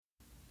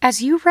As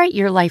you write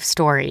your life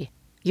story,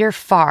 you're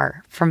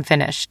far from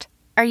finished.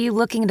 Are you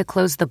looking to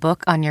close the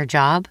book on your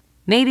job?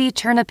 Maybe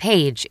turn a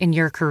page in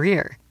your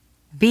career?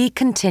 Be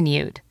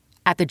continued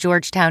at the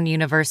Georgetown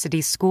University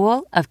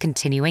School of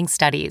Continuing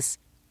Studies.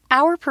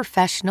 Our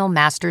professional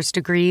master's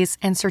degrees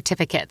and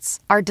certificates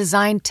are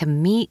designed to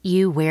meet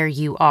you where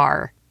you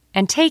are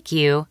and take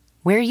you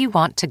where you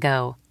want to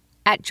go.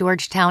 At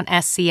Georgetown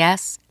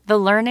SCS, the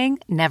learning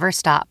never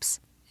stops,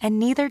 and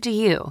neither do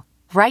you.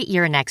 Write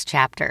your next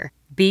chapter.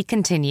 Be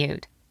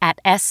continued at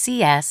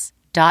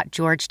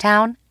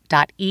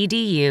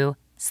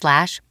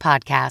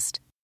scs.georgetown.edu/podcast.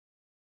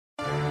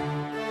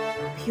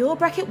 Pure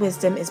Bracket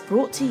Wisdom is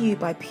brought to you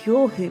by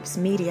Pure Hoops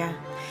Media.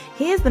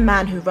 Here's the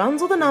man who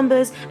runs all the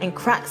numbers and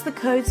cracks the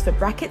codes for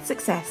bracket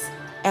success,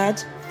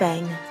 Ed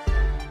Feng.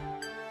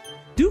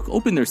 Duke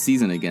opened their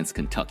season against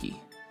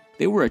Kentucky.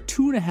 They were a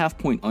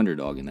 2.5-point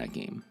underdog in that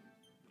game.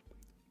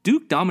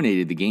 Duke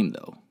dominated the game,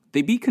 though.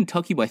 They beat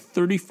Kentucky by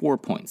 34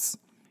 points.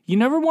 You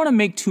never want to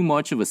make too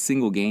much of a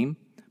single game,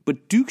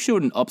 but Duke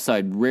showed an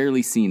upside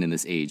rarely seen in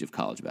this age of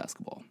college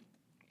basketball.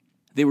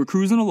 They were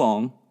cruising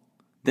along,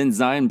 then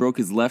Zion broke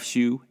his left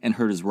shoe and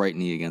hurt his right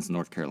knee against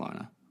North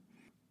Carolina.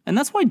 And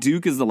that's why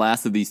Duke is the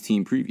last of these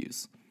team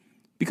previews,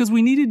 because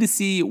we needed to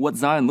see what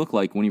Zion looked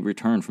like when he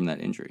returned from that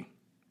injury.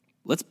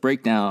 Let's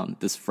break down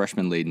this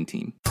freshman-laden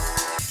team.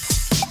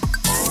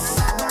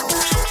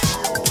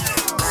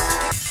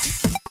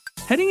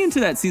 Heading into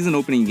that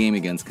season-opening game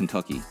against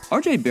Kentucky,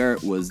 R.J.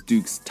 Barrett was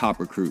Duke's top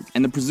recruit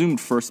and the presumed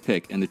first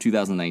pick in the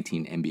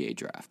 2019 NBA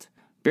draft.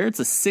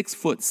 Barrett's a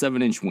 6',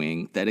 7"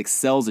 wing that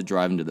excels at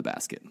driving to the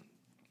basket.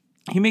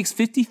 He makes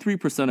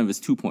 53% of his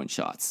two-point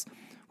shots,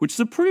 which is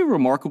a pretty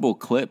remarkable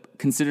clip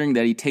considering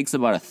that he takes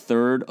about a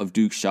third of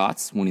Duke's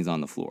shots when he's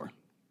on the floor.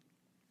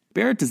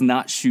 Barrett does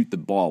not shoot the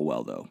ball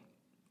well, though.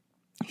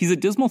 He's a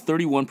dismal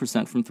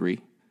 31% from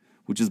three,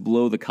 which is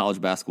below the college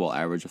basketball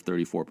average of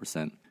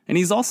 34%. And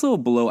he's also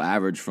below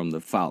average from the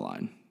foul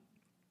line.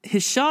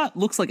 His shot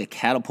looks like a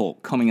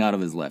catapult coming out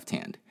of his left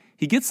hand.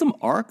 He gets some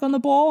arc on the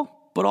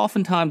ball, but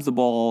oftentimes the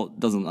ball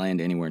doesn't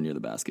land anywhere near the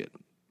basket.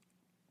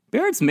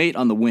 Barrett's mate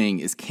on the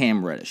wing is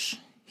Cam Reddish.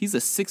 He's a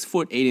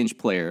 6', 8"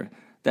 player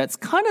that's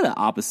kind of the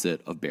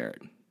opposite of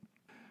Barrett.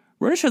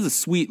 Reddish has a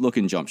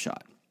sweet-looking jump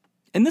shot.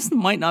 And this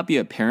might not be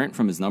apparent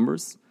from his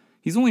numbers.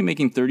 He's only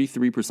making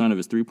 33% of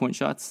his three-point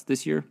shots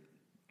this year.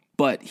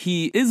 But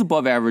he is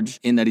above average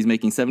in that he's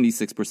making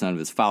 76% of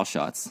his foul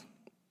shots.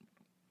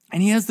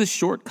 And he has this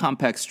short,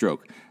 compact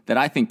stroke that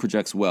I think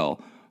projects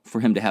well for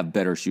him to have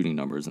better shooting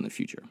numbers in the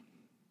future.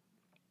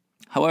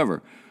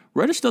 However,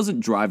 Reddish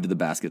doesn't drive to the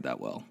basket that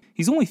well.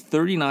 He's only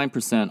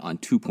 39% on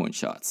two-point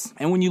shots.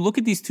 And when you look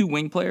at these two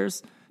wing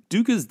players,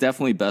 Duke is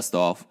definitely best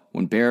off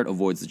when Barrett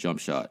avoids the jump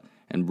shot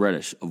and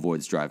Reddish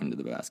avoids driving to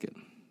the basket.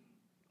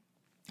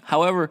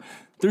 However,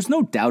 there's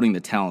no doubting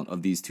the talent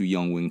of these two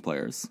young wing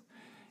players.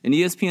 In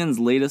ESPN's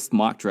latest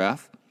mock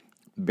draft,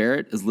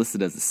 Barrett is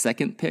listed as the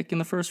second pick in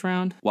the first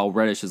round, while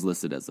Reddish is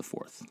listed as the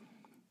fourth.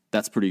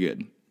 That's pretty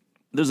good.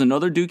 There's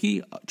another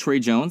Dookie, Trey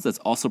Jones, that's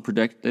also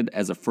projected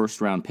as a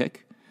first-round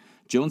pick.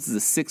 Jones is a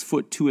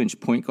 6', 2"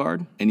 point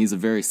guard, and he's a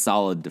very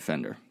solid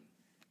defender.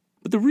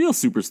 But the real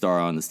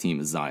superstar on this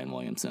team is Zion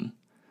Williamson.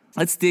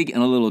 Let's dig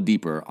in a little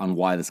deeper on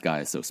why this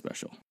guy is so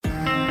special.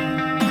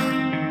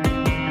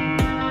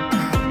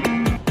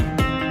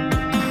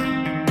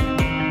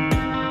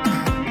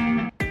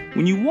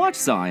 When you watch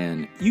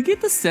Zion, you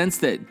get the sense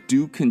that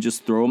Duke can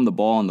just throw him the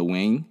ball on the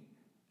wing,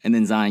 and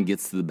then Zion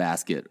gets to the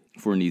basket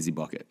for an easy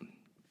bucket.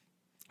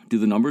 Do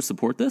the numbers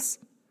support this?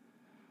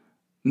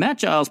 Matt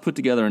Giles put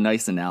together a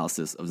nice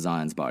analysis of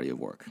Zion's body of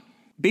work.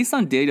 Based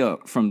on data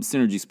from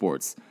Synergy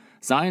Sports,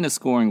 Zion is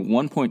scoring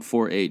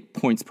 1.48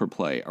 points per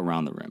play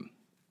around the rim.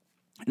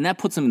 And that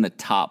puts him in the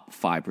top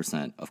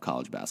 5% of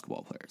college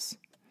basketball players.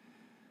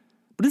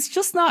 But it's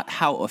just not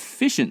how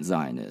efficient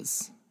Zion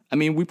is. I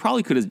mean, we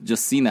probably could have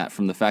just seen that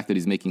from the fact that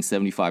he's making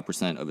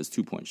 75% of his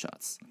two-point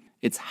shots.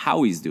 It's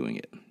how he's doing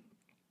it.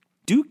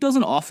 Duke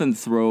doesn't often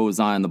throw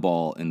Zion the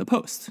ball in the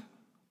post.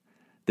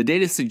 The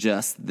data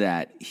suggests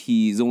that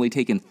he's only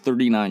taken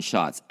 39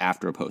 shots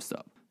after a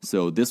post-up.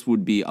 So this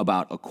would be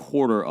about a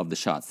quarter of the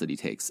shots that he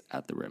takes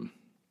at the rim.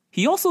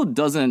 He also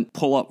doesn't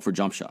pull up for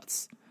jump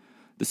shots.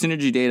 The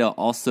Synergy data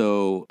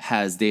also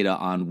has data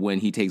on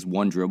when he takes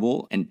one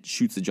dribble and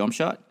shoots a jump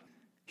shot.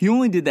 He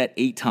only did that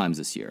 8 times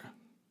this year.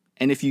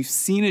 And if you've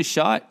seen his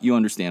shot, you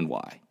understand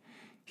why.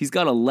 He's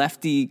got a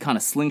lefty kind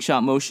of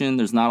slingshot motion.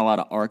 There's not a lot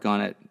of arc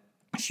on it.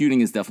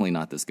 Shooting is definitely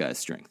not this guy's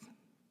strength.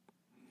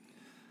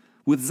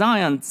 With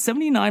Zion,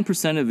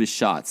 79% of his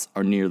shots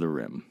are near the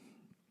rim.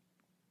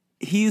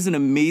 He is an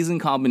amazing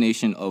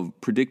combination of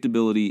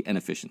predictability and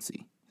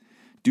efficiency.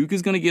 Duke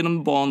is going to get him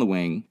the ball on the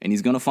wing, and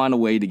he's going to find a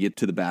way to get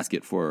to the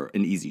basket for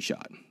an easy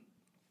shot.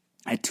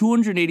 At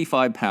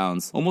 285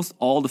 pounds, almost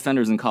all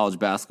defenders in college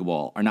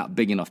basketball are not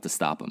big enough to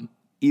stop him,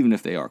 even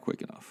if they are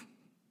quick enough.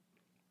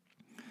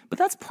 But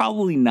that's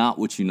probably not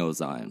what you know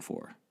Zion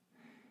for.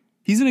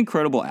 He's an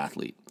incredible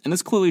athlete, and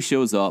this clearly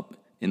shows up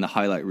in the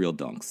highlight reel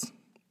dunks.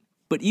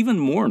 But even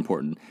more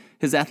important,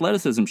 His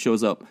athleticism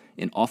shows up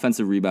in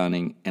offensive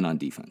rebounding and on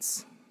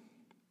defense.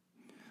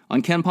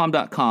 On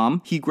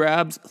KenPom.com, he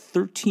grabs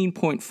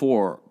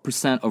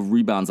 13.4% of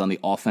rebounds on the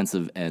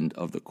offensive end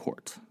of the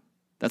court.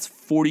 That's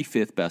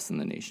 45th best in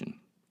the nation.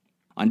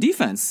 On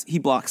defense, he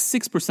blocks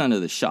 6%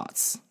 of the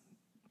shots,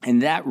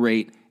 and that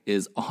rate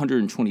is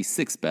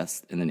 126th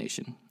best in the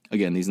nation.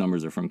 Again, these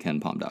numbers are from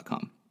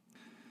KenPom.com.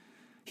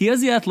 He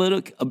has the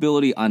athletic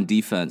ability on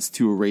defense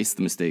to erase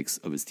the mistakes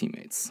of his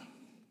teammates.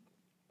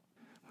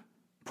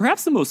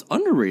 Perhaps the most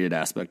underrated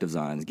aspect of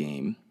Zion's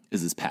game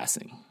is his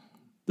passing.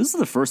 This is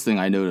the first thing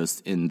I noticed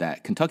in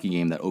that Kentucky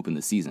game that opened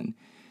the season.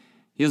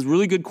 He has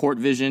really good court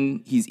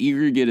vision. He's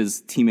eager to get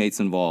his teammates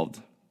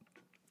involved.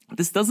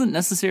 This doesn't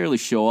necessarily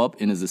show up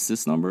in his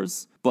assist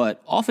numbers,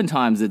 but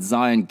oftentimes it's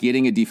Zion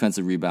getting a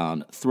defensive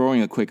rebound,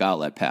 throwing a quick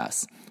outlet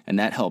pass, and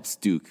that helps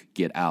Duke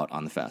get out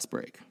on the fast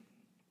break.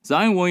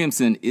 Zion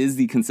Williamson is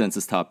the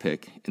consensus top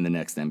pick in the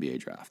next NBA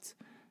draft,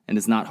 and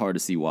it's not hard to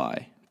see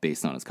why,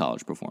 based on his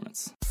college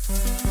performance.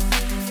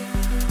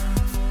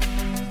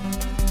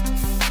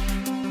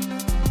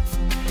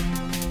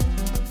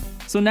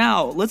 So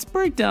now, let's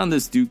break down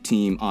this Duke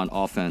team on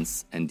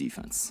offense and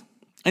defense.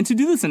 And to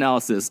do this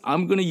analysis,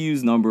 I'm going to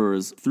use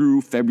numbers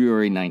through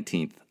February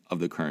 19th of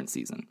the current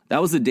season.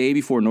 That was the day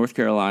before North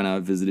Carolina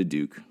visited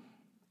Duke,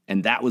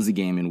 and that was a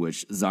game in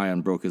which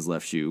Zion broke his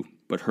left shoe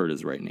but hurt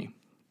his right knee.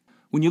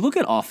 When you look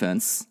at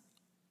offense,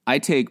 I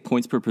take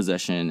points per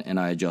possession and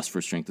I adjust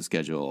for strength of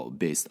schedule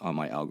based on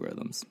my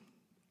algorithms.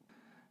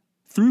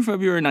 Through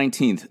February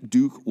 19th,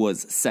 Duke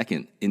was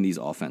second in these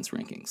offense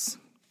rankings.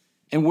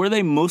 And where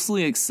they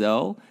mostly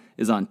excel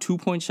is on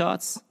 2-point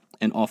shots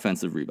and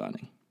offensive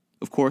rebounding.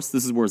 Of course,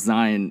 this is where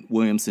Zion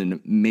Williamson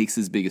makes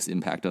his biggest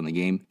impact on the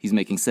game. He's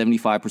making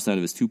 75%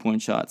 of his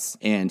 2-point shots,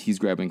 and he's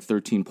grabbing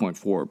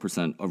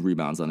 13.4% of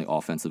rebounds on the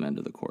offensive end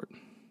of the court.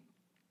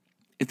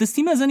 If this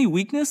team has any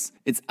weakness,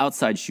 it's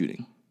outside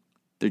shooting.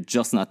 They're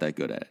just not that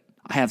good at it.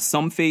 I have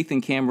some faith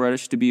in Cam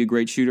Reddish to be a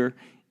great shooter,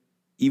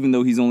 even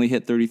though he's only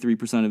hit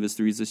 33% of his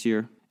threes this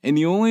year. And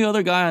the only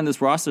other guy on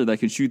this roster that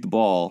can shoot the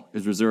ball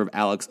is reserve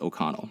Alex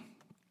O'Connell.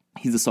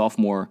 He's a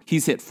sophomore.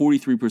 He's hit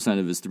 43%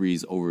 of his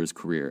threes over his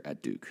career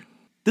at Duke.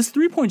 This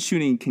 3-point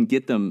shooting can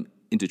get them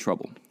into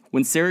trouble.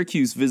 When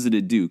Syracuse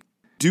visited Duke,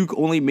 Duke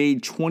only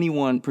made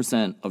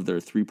 21% of their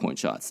 3-point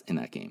shots in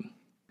that game.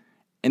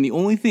 And the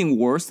only thing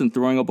worse than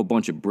throwing up a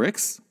bunch of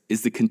bricks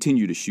is to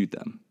continue to shoot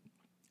them.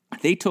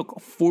 They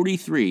took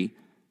 43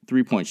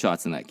 3-point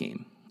shots in that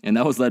game, and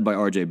that was led by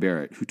RJ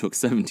Barrett, who took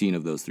 17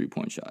 of those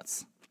 3-point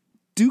shots.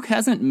 Duke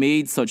hasn't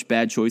made such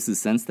bad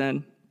choices since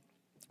then,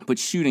 but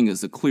shooting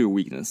is a clear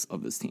weakness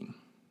of this team.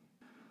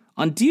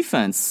 On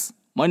defense,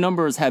 my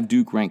numbers have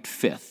Duke ranked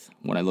 5th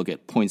when I look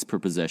at points per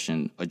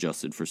possession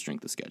adjusted for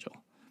strength of schedule.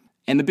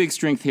 And the big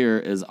strength here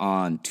is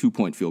on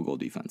 2-point field goal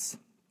defense.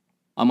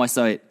 On my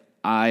site,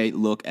 I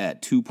look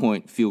at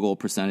 2-point field goal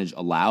percentage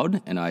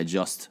allowed, and I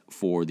adjust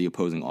for the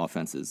opposing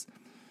offenses.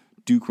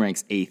 Duke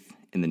ranks 8th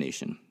in the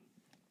nation.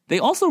 They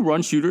also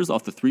run shooters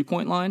off the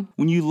 3-point line.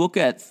 When you look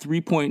at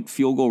 3-point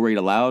field goal rate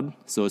allowed,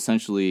 so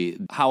essentially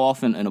how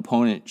often an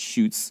opponent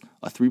shoots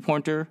a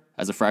 3-pointer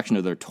as a fraction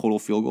of their total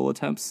field goal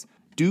attempts,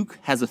 Duke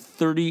has a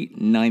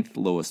 39th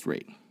lowest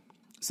rate.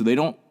 So they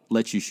don't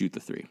let you shoot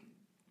the 3.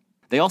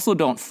 They also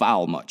don't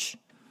foul much.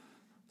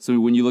 So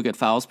when you look at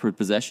fouls per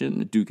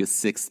possession, Duke is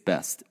 6th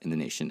best in the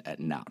nation at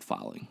not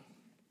fouling.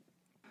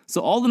 So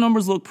all the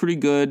numbers look pretty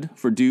good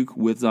for Duke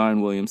with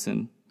Zion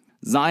Williamson.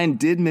 Zion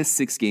did miss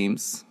 6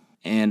 games.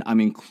 And I'm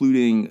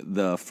including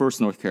the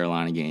first North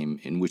Carolina game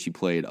in which he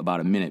played about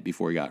a minute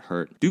before he got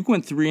hurt. Duke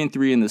went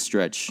 3-3 in this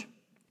stretch.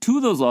 2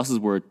 of those losses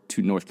were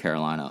to North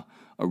Carolina,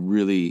 a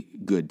really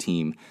good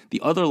team.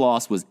 The other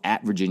loss was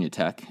at Virginia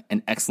Tech,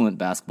 an excellent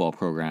basketball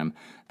program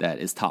that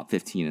is top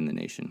 15 in the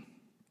nation.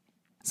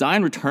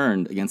 Zion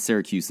returned against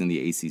Syracuse in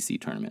the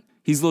ACC tournament.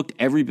 He's looked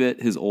every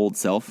bit his old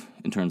self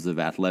in terms of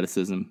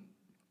athleticism.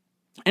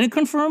 And it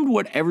confirmed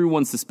what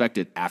everyone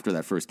suspected after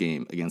that first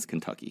game against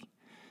Kentucky.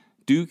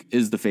 Duke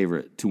is the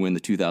favorite to win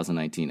the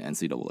 2019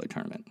 NCAA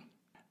tournament.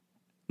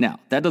 Now,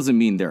 that doesn't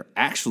mean they're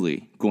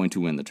actually going to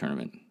win the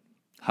tournament.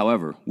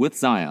 However, with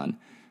Zion,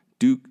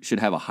 Duke should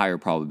have a higher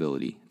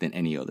probability than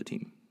any other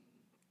team.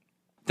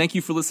 Thank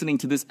you for listening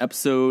to this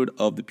episode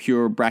of the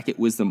Pure Bracket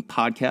Wisdom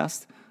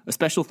podcast. A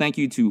special thank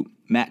you to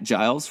Matt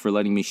Giles for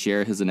letting me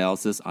share his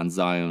analysis on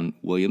Zion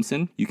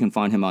Williamson. You can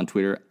find him on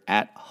Twitter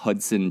at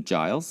Hudson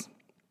Giles.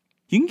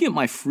 You can get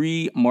my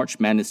free March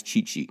Madness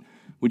cheat sheet,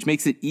 which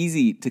makes it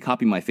easy to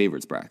copy my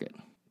favorites bracket.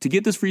 To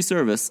get this free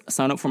service,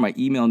 sign up for my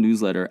email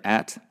newsletter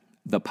at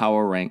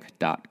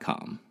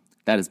thepowerrank.com.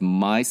 That is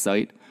my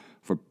site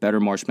for better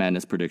March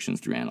Madness predictions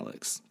through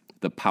analytics,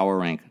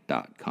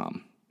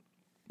 thepowerrank.com.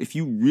 If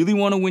you really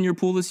want to win your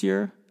pool this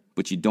year,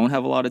 but you don't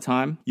have a lot of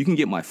time, you can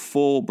get my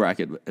full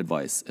bracket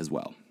advice as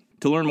well.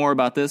 To learn more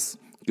about this,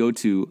 go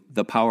to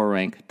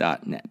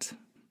thepowerrank.net.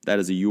 That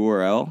is a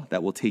URL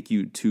that will take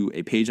you to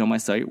a page on my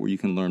site where you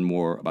can learn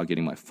more about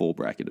getting my full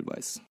bracket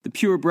advice. The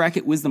Pure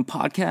Bracket Wisdom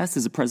podcast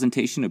is a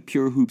presentation of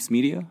Pure Hoops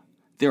Media.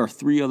 There are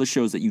 3 other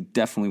shows that you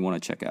definitely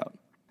want to check out.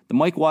 The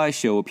Mike Wise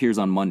Show appears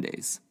on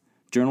Mondays.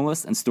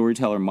 Journalist and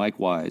storyteller Mike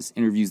Wise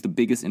interviews the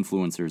biggest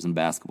influencers in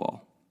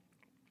basketball.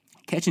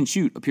 Catch and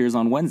Shoot appears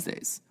on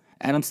Wednesdays.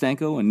 Adam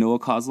Stanko and Noah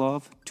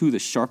Kozlov, two of the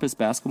sharpest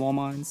basketball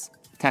minds,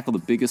 tackle the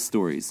biggest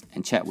stories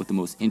and chat with the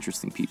most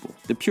interesting people.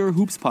 The Pure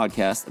Hoops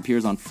podcast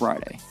appears on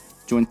Friday.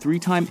 Join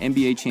three-time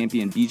NBA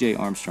champion BJ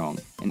Armstrong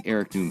and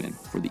Eric Newman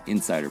for the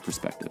insider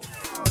perspective.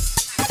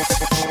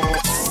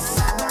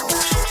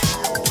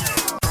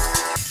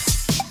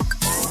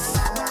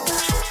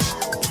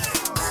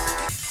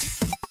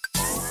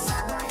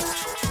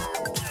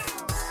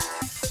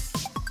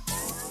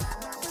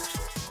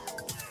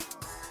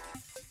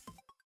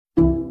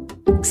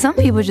 Some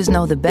people just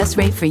know the best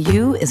rate for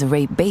you is a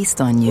rate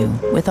based on you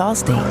with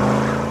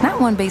Allstate.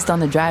 Not one based on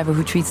the driver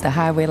who treats the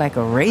highway like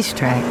a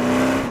racetrack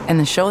and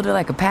the shoulder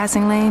like a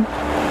passing lane.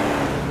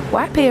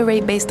 Why pay a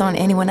rate based on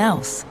anyone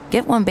else?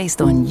 Get one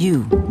based on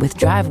you with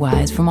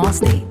DriveWise from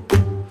Allstate.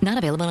 Not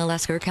available in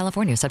Alaska or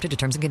California, subject to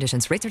terms and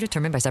conditions. Rates are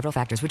determined by several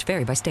factors, which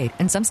vary by state.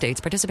 In some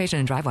states, participation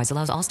in DriveWise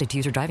allows Allstate to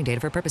use your driving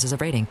data for purposes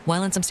of rating.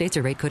 While in some states,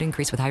 your rate could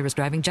increase with high-risk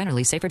driving.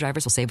 Generally, safer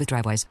drivers will save with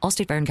DriveWise.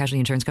 Allstate Fire and Casualty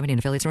Insurance Company and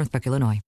affiliates, Northbrook, Illinois.